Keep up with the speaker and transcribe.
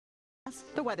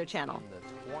News, the Weather Channel.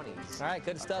 The 20s. All right,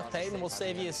 good stuff, Peyton. We'll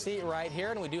save you a seat right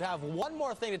here. And we do have one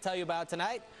more thing to tell you about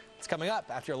tonight. It's coming up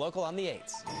after your local on the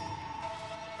 8s.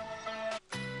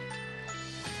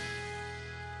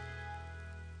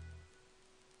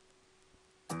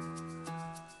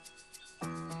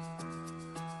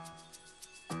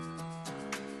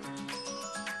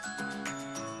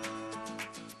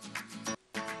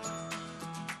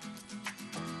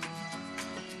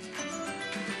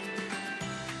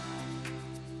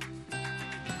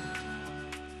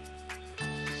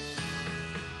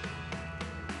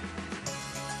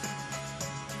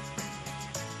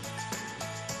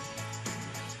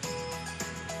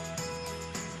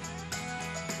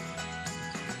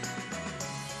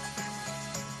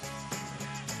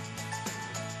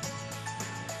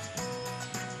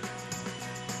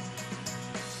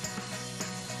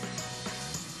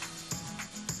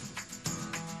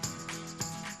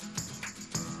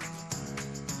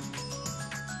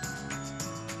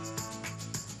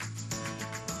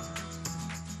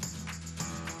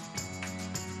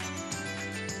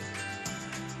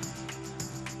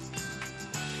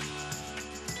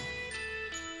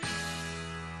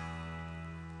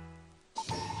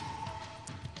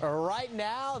 Right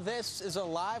now, this is a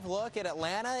live look at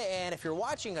Atlanta, and if you're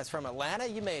watching us from Atlanta,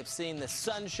 you may have seen the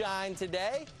sunshine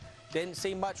today. Didn't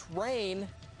see much rain,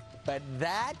 but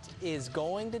that is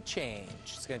going to change.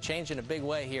 It's going to change in a big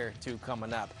way here, too,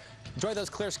 coming up. Enjoy those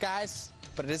clear skies,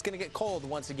 but it is going to get cold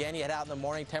once again. You head out in the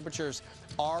morning. Temperatures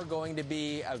are going to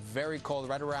be very cold,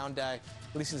 right around, at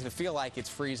least it's going to feel like it's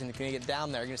freezing. You're going to get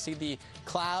down there. You're going to see the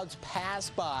clouds pass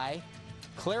by,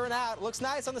 clearing out. Looks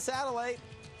nice on the satellite.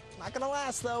 Not going to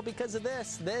last, though, because of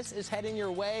this. This is heading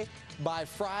your way by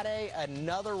Friday.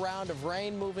 Another round of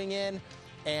rain moving in,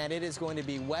 and it is going to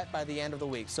be wet by the end of the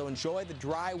week. So enjoy the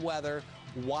dry weather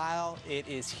while it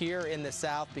is here in the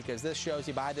south, because this shows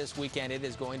you by this weekend it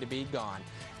is going to be gone.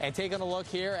 And taking a look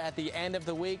here at the end of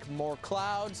the week, more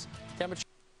clouds. Temperature.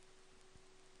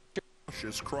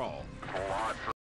 Crawl.